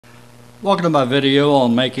Welcome to my video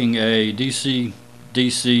on making a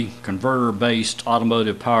DC-DC converter based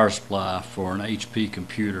automotive power supply for an HP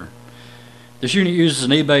computer. This unit uses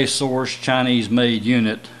an eBay sourced Chinese made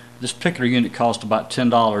unit. This particular unit cost about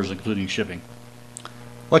 $10 including shipping.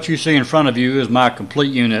 What you see in front of you is my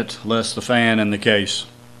complete unit less the fan and the case.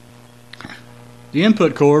 The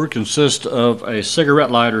input cord consists of a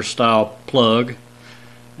cigarette lighter style plug,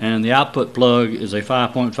 and the output plug is a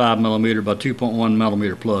 5.5mm by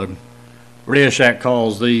 2.1mm plug. Radio Shack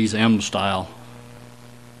calls these M style.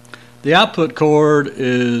 The output cord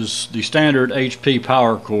is the standard HP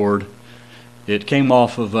power cord. It came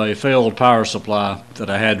off of a failed power supply that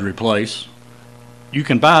I had to replace. You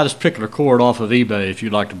can buy this particular cord off of eBay if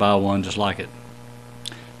you'd like to buy one just like it.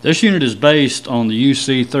 This unit is based on the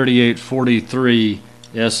UC3843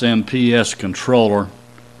 SMPS controller.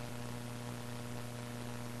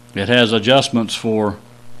 It has adjustments for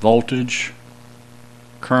voltage,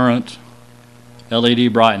 current,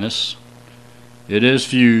 LED brightness. It is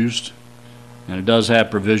fused, and it does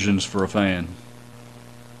have provisions for a fan.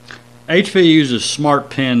 HP uses smart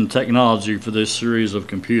pin technology for this series of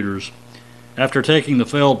computers. After taking the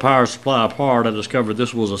failed power supply apart, I discovered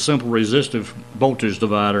this was a simple resistive voltage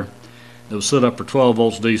divider that was set up for 12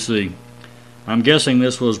 volts DC. I'm guessing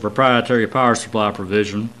this was proprietary power supply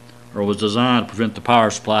provision, or was designed to prevent the power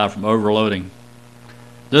supply from overloading.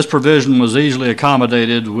 This provision was easily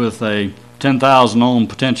accommodated with a 10,000 ohm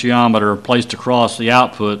potentiometer placed across the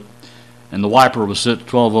output, and the wiper was set to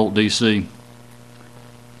 12 volt DC.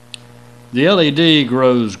 The LED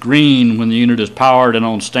grows green when the unit is powered and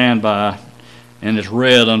on standby, and it's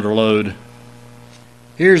red under load.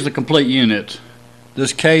 Here's the complete unit.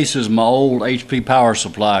 This case is my old HP power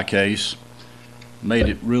supply case. Made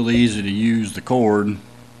it really easy to use the cord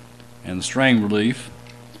and the string relief,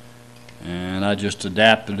 and I just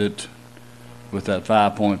adapted it with that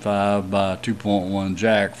 5.5 by 2.1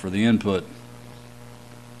 jack for the input.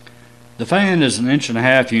 The fan is an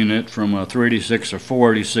 1.5" unit from a 386 or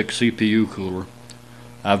 486 CPU cooler.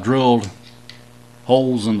 I've drilled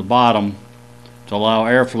holes in the bottom to allow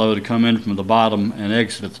airflow to come in from the bottom and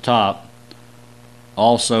exit at the top.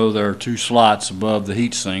 Also, there are two slots above the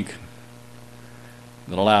heatsink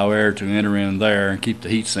that allow air to enter in there and keep the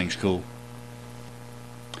heat sinks cool.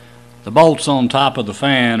 The bolts on top of the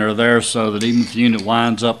fan are there so that even if the unit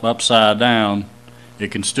winds up upside down, it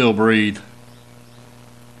can still breathe.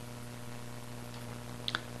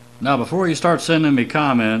 Now, before you start sending me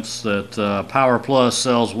comments that Power Plus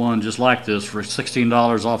sells one just like this for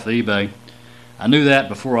 $16 off of eBay, I knew that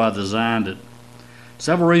before I designed it.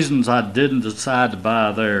 Several reasons I didn't decide to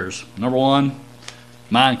buy theirs. Number one,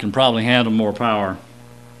 mine can probably handle more power.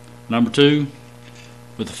 Number two,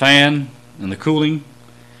 with the fan and the cooling,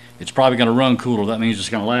 it's probably going to run cooler. That means it's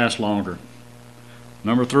going to last longer.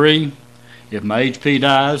 Number three, if my HP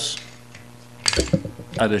dies,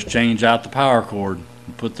 I just change out the power cord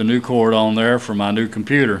and put the new cord on there for my new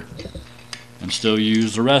computer and still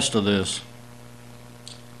use the rest of this.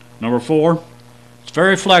 Number four, it's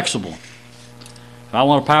very flexible. If I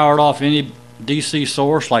want to power it off any DC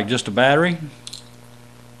source like just a battery,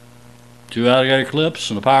 2 alligator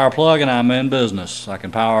clips and a power plug, and I'm in business. I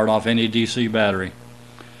can power it off any DC battery.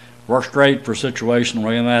 Works great for a situation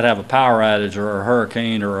where you might have a power outage or a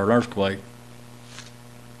hurricane or an earthquake.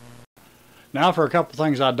 Now for a couple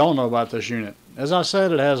things I don't know about this unit. As I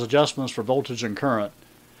said, it has adjustments for voltage and current.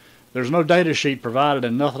 There's no data sheet provided,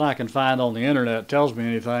 and nothing I can find on the internet tells me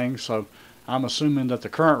anything, so I'm assuming that the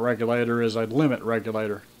current regulator is a limit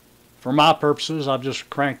regulator. For my purposes, I've just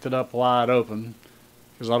cranked it up wide open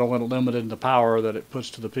because I don't want it limited in the power that it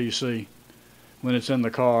puts to the PC when it's in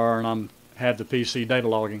the car and I'm have the PC data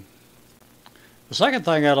logging. The second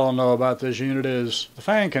thing I don't know about this unit is the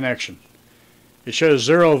fan connection. It shows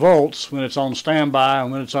 0 volts when it's on standby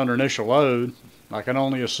and when it's under initial load. I can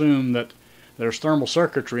only assume that there's thermal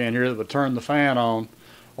circuitry in here that would turn the fan on,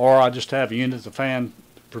 or I just have a unit the fan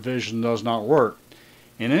provision does not work.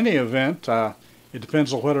 In any event, it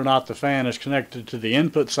depends on whether or not the fan is connected to the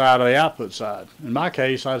input side or the output side. In my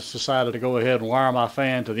case, I just decided to go ahead and wire my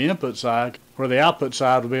fan to the input side, where the output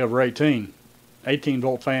side will be over 18. 18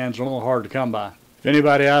 volt fans are a little hard to come by. If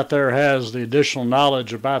anybody out there has the additional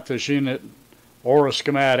knowledge about this unit or a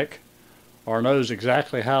schematic or knows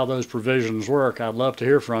exactly how those provisions work, I'd love to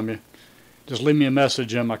hear from you. Just leave me a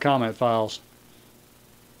message in my comment files.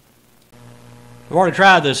 I've already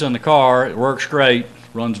tried this in the car. It works great.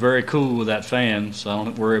 Runs very cool with that fan, so I don't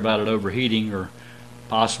have to worry about it overheating or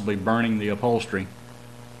possibly burning the upholstery.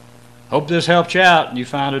 Hope this helped you out and you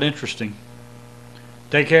found it interesting.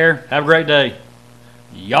 Take care. Have a great day.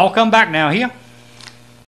 Y'all come back now here.